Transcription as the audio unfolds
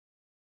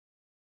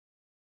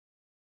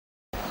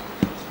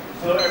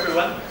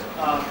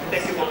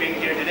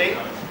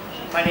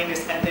My name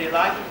is Anthony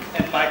Lai,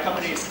 and my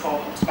company is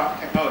called HomeSmart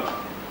Technology.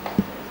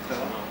 So,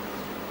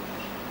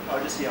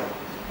 I'll just see how.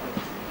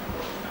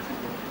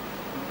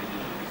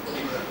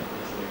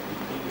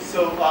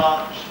 So,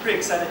 pretty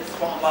excited to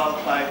talk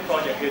about my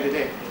project here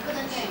today.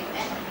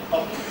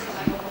 Oh.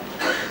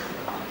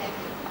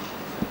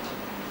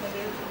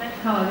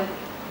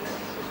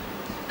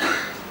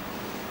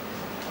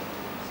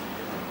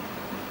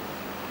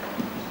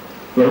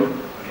 Hello?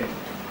 Okay.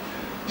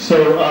 So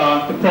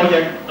the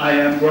project I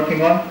am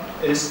working on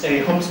is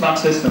a HomeSmart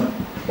system.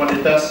 What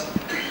it does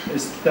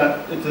is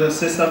that it's a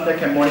system that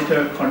can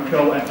monitor,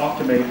 control, and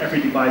automate every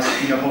device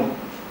in your home.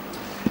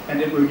 And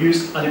it will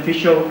use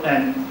artificial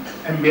and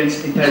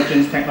ambient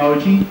intelligence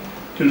technology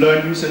to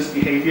learn users'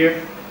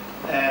 behavior,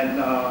 and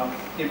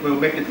it will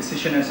make a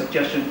decision and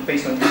suggestion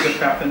based on user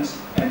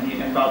preference and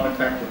the environment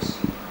factors.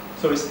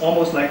 So it's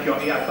almost like your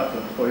AI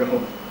butler for your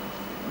home.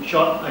 In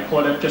short, I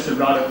call it just a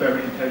rather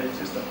very intelligent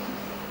system.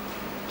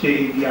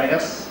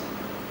 JAVIS.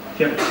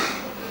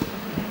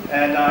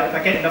 And if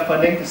I get enough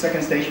funding, the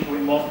second stage will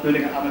involve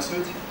building an armor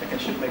suit that can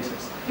shoot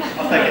lasers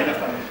after I get enough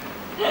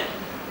funding.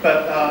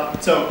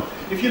 But so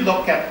if you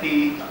look at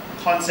the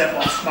concept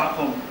of smart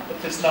home,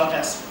 it is not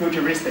as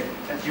futuristic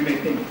as you may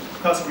think,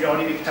 because we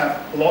already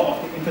have a lot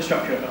of the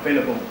infrastructure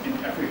available in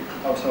every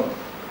household.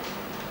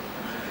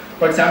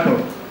 For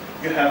example,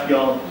 you have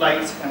your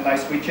lights and light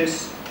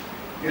switches,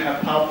 you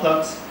have power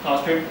plugs,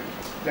 power strip,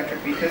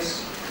 electric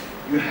meters,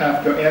 you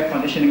have your air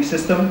conditioning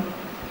system,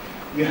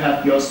 you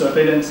have your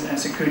surveillance and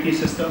security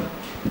system,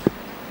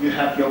 you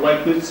have your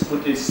white goods,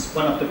 which is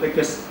one of the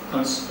biggest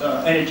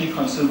energy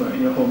consumer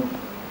in your home.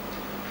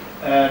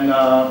 And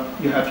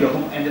you have your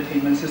home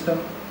entertainment system,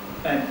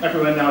 and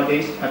everyone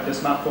nowadays have the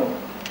smartphone.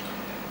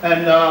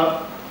 And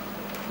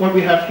what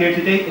we have here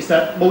today is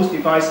that most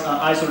devices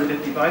are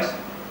isolated devices,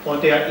 or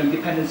they are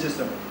independent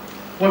systems.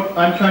 What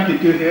I'm trying to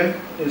do here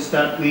is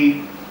that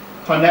we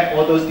connect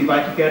all those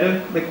devices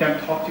together, make them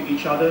talk to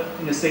each other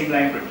in the same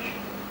language.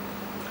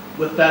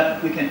 With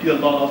that, we can do a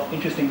lot of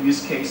interesting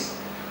use case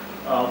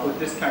with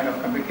this kind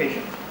of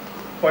communication.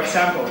 For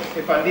example,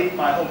 if I leave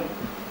my home,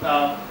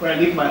 when I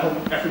leave my home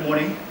every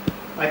morning,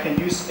 I can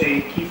use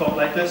a key fob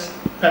like this,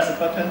 press a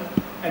button,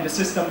 and the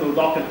system will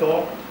lock the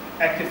door,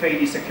 activate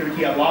the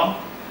security alarm,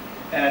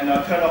 and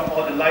turn off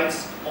all the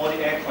lights, all the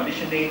air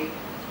conditioning,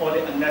 all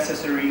the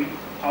unnecessary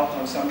power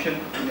consumption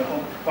in your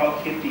home, while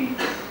keep the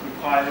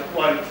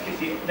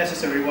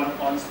necessary one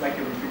on, like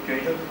a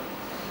refrigerator.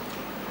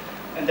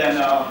 And then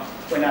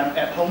when I'm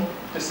at home,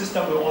 the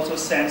system will also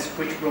sense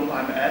which room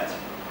I'm at,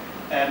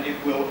 and it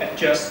will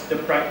adjust the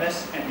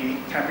brightness and the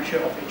temperature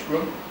of each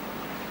room,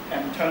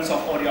 and turns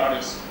off all the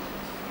others.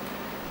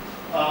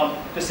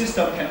 The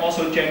system can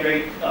also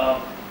generate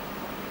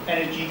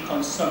energy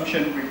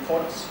consumption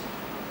reports,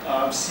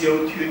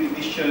 CO2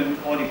 emission,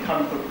 all the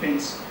carbon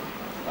footprints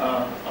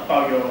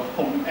about your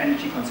home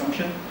energy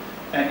consumption,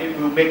 and it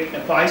will make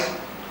advice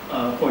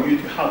for you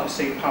to how to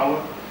save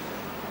power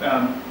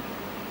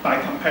by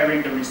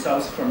comparing the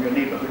results from your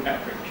neighborhood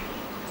average.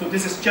 So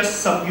this is just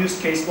some use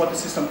case what the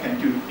system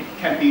can do. It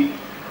can be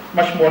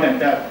much more than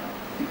that,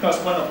 because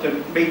one of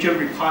the major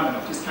requirements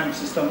of this kind of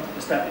system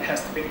is that it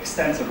has to be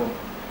extensible.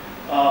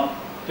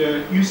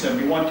 The user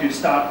may want to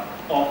start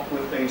off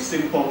with a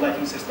simple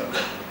lighting system.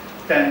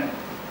 Then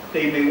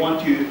they may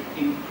want to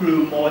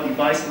include more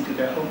devices into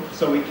their home,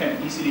 so we can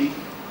easily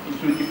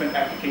include different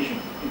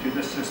applications into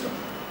this system.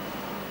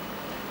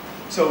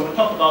 So we'll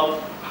talk about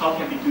how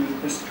can we do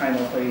this kind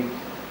of a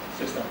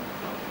system.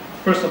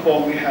 First of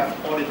all, we have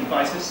all the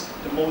devices,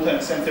 the motor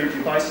and sensor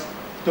device.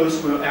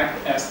 Those will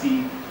act as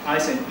the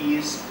eyes and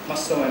ears,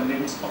 muscle and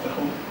limbs of the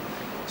home.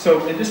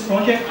 So in this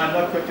project, I'm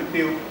not going to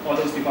build all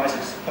those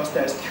devices because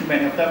there's too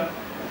many of them.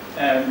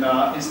 And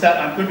instead,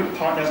 I'm going to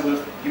partner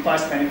with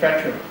device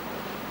manufacturer,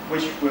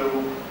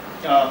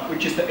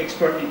 which is the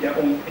expert in their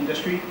own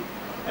industry,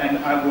 and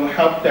I will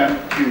help them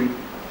to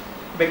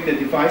make the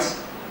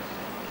device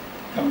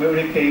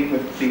communicate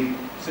with the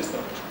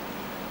system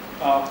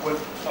with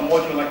a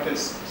module like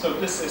this. So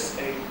this is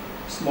a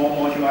small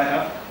module I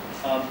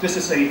have. This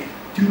is a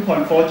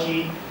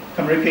 2.4G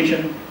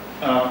communication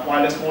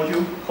wireless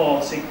module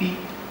called Safety.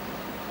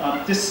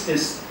 This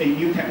is a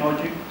new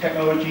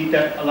technology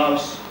that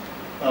allows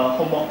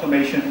home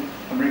automation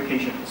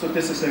communication. So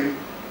this is a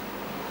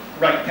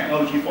right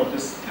technology for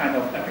this kind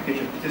of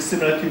application. It is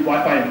similar to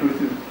Wi-Fi and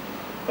Bluetooth,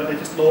 but it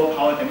is lower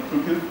power than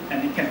Bluetooth,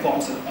 and it can form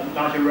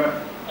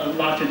a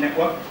larger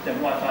network than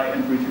Wi-Fi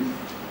and Bluetooth.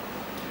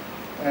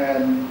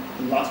 And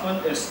the last one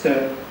is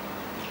the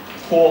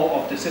core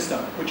of the system,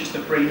 which is the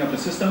brain of the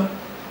system,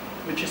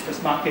 which is the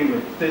smart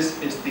gateway. This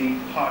is the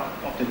heart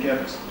of the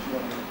JAVIS.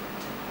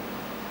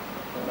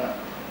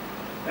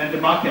 And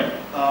the market,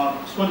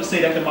 just want to say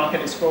that the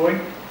market is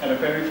growing at a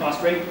very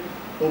fast rate,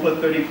 over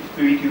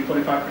 33 to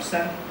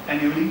 45%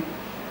 annually.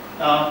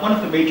 One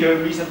of the major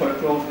reasons for the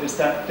growth is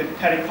that the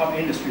telecom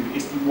industry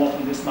is involved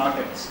in these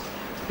markets.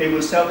 They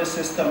will sell the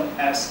system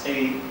as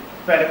a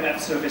value-added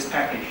service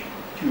package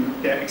to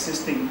their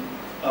existing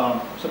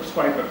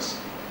subscribers.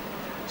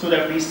 So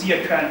that we see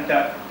a trend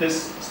that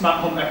this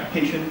smart home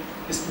application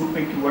is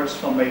moving towards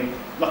from a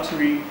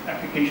luxury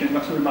application,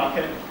 luxury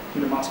market to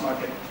the mass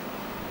market.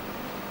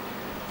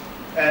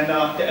 And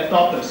the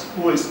adopters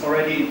who is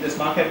already in this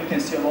market, you can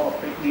see a lot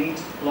of big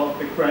names, a lot of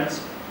big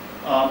brands.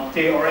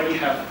 They already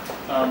have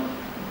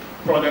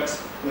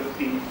products with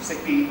the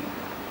Zigbee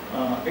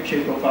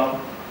HA profile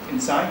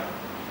inside.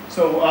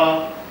 So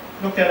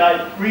look at,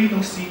 I really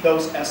don't see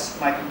those as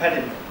my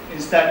competitor.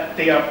 Instead,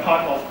 they are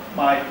part of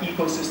my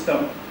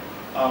ecosystem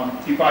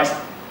device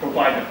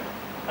provider.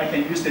 I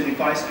can use the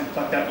device and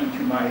plug that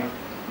into my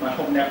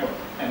home network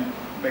and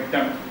make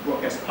them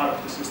work as part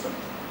of the system.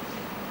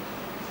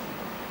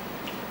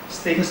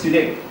 Status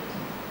today.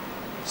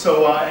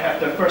 So I have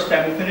the first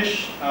demo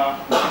finished.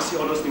 You can see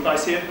all those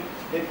devices here.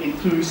 It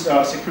includes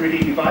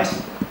security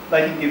device,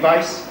 lighting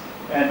device,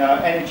 and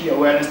energy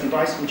awareness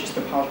device, which is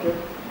the power strip.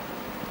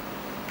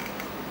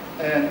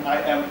 And I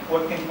am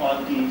working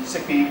on the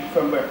Zigbee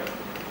firmware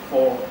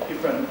for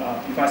different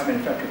device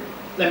manufacturers.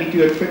 Let me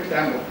do a quick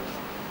demo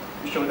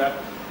to show that.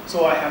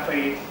 So I have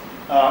a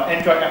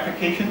Android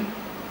application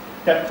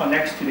that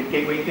connects to the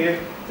gateway here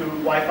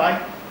through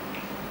Wi-Fi,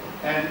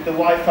 and the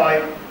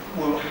Wi-Fi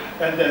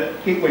and the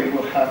gateway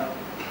will have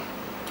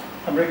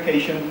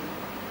communication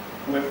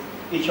with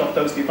each of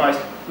those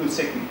devices through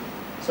Zigbee.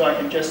 So I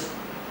can just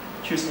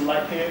choose the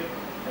light here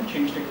and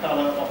change the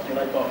color of the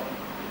light bulb.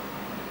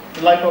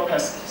 The light bulb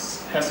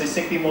has a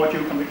Zigbee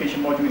module,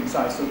 communication module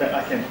inside, so that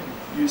I can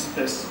use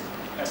this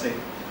as a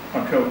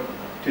control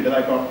to the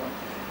light bulb.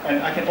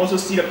 And I can also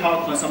see the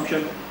power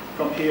consumption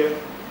from here,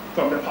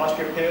 from the power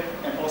strip here,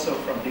 and also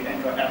from the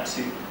Android app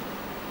here.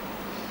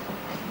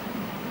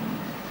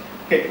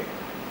 Okay,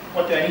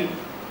 what do I need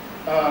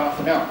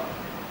for now?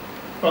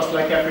 Of course,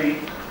 like every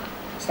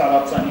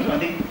startup, I need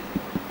funding.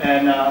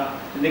 And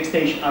the next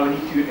stage, I will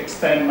need to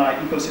expand my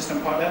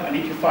ecosystem partner. I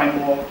need to find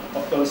more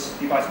of those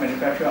device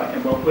manufacturers I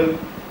can work with.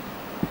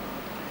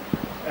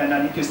 And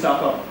I need to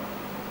staff up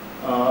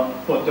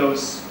for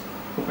those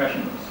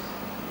professionals.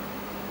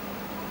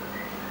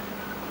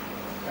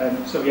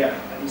 And so yeah,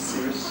 I need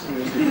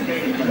seriously.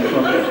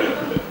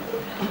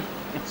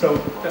 So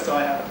that's all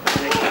I have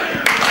today.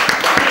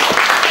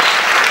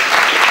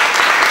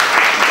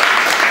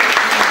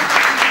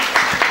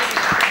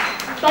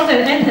 多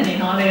謝 Anthony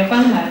同我哋嘅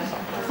分享，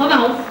可能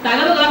好大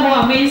家都覺得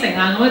好 amazing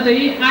啊！咁對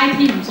於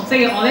IT 唔熟悉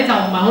嘅我咧就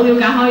唔係好了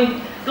解，可以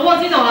咁我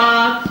知道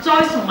啊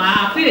Joyce 同埋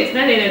啊 Felix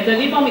咧，你哋對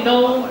呢方面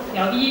都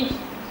有啲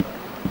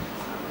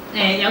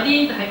有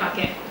啲睇法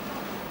嘅。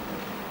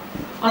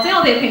或者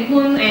我哋評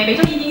判俾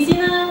咗意見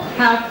先啦。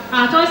係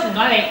啊 Joyce 唔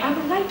該你。I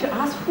would like to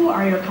ask who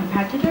are your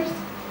competitors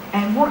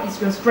and what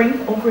is your strength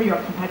over your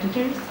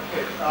competitors?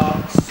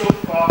 So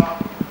far,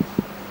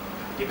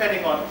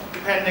 depending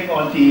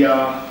on the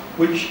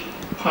which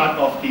part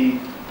of the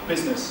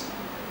business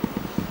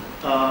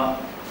we are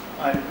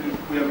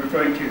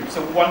referring to.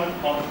 So one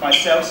of my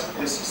sales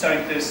is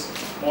selling this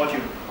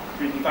module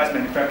to a device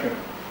manufacturer.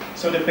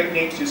 So the big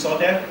names you saw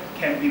there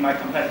can be my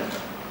competitor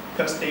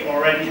because they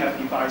already have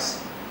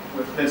device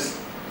with this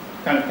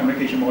kind of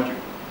communication module.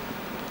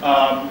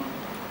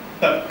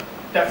 But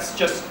that's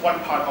just one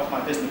part of my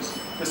business.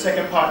 The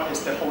second part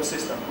is the whole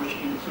system, which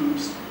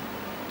includes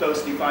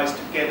those devices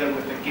together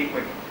with the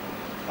gateway.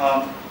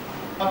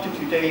 Up to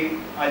today,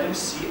 I don't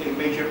see a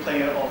major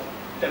player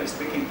that is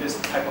making this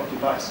type of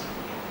device.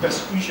 Because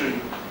usually,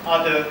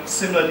 other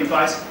similar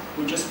devices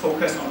will just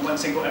focus on one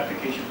single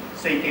application.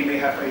 Say they may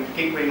have a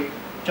gateway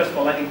just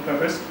for lighting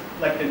purpose,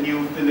 like the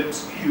new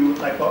Philips Hue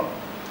light bulb.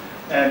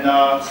 And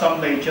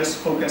some may just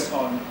focus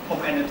on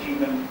home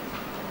entertainment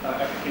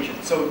application.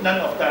 So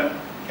none of them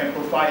can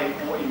provide an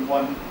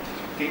all-in-one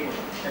gateway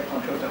that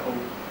controls the whole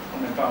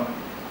home environment.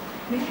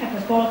 May I have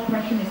a follow-up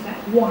question? Is that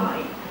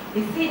why?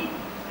 Is it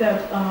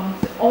that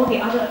all the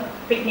other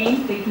big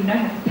names, they do not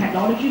have the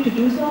technology to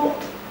do so?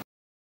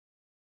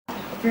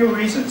 A few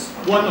reasons.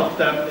 One of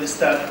them is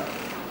that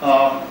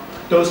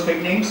those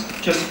big names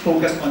just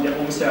focus on their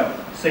own self.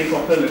 Say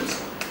for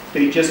Philips,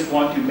 they just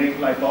want to make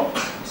light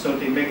bulbs, so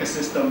they make a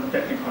system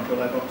that can control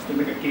light bulbs. They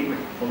make a gateway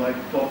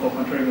for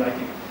controlling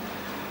lighting.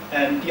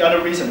 And the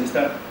other reason is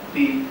that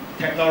the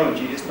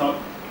technology is not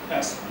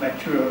as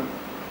mature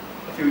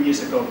a few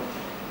years ago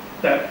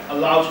that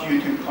allows you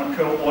to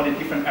control all the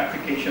different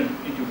applications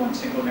into one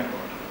single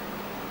network.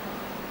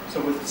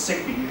 So with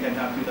Zigbee, you can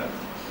now do that.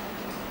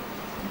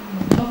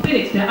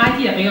 Felix 對 IT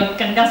又比較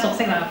更加熟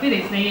悉啦。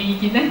Felix 你嘅意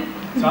見呢？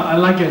 So I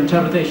like your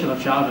interpretation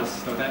of Jarvis,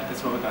 so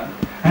that's well done.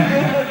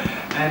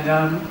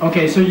 And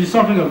okay, so you're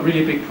solving a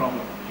really big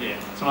problem here.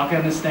 So I can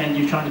understand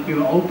you're trying to build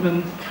an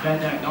open,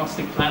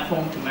 vendor-agnostic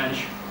platform to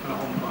manage your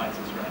home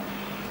appliances, right?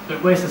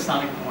 But where's the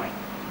starting point?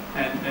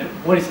 And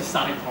what is the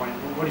starting point?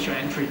 What is your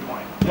entry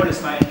point? What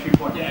is my entry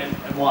point? Yeah,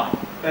 and why?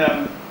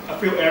 A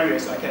few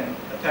areas I can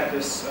attack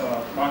this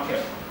market.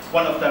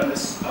 One of them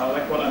is,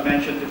 like what I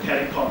mentioned, the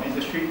telecom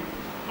industry,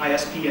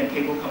 ISP and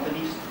cable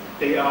companies.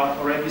 They are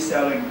already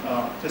selling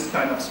this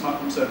kind of smart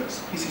home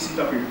service.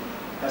 PCCW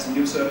has a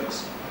new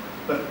service.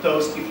 But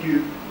those, if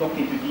you look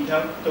into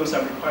detail, those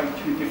are requiring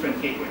two different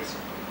gateways.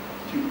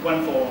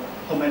 One for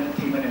home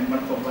entertainment and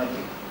one for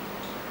lighting.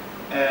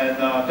 and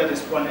that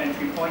is one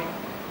entry point.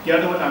 The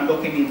other one I'm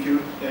looking into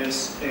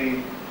is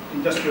a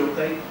industrial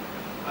play.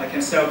 I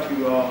can sell to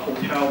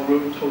hotel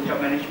rooms, hotel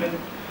management.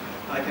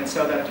 I can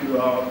sell that to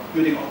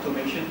building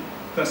automation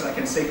because I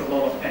can save a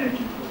lot of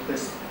energy with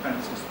this kind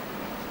of system.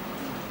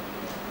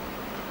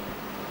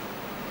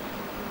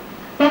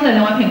 多謝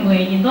兩位評判嘅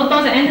意見，都多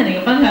謝 Anthony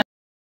嘅分享。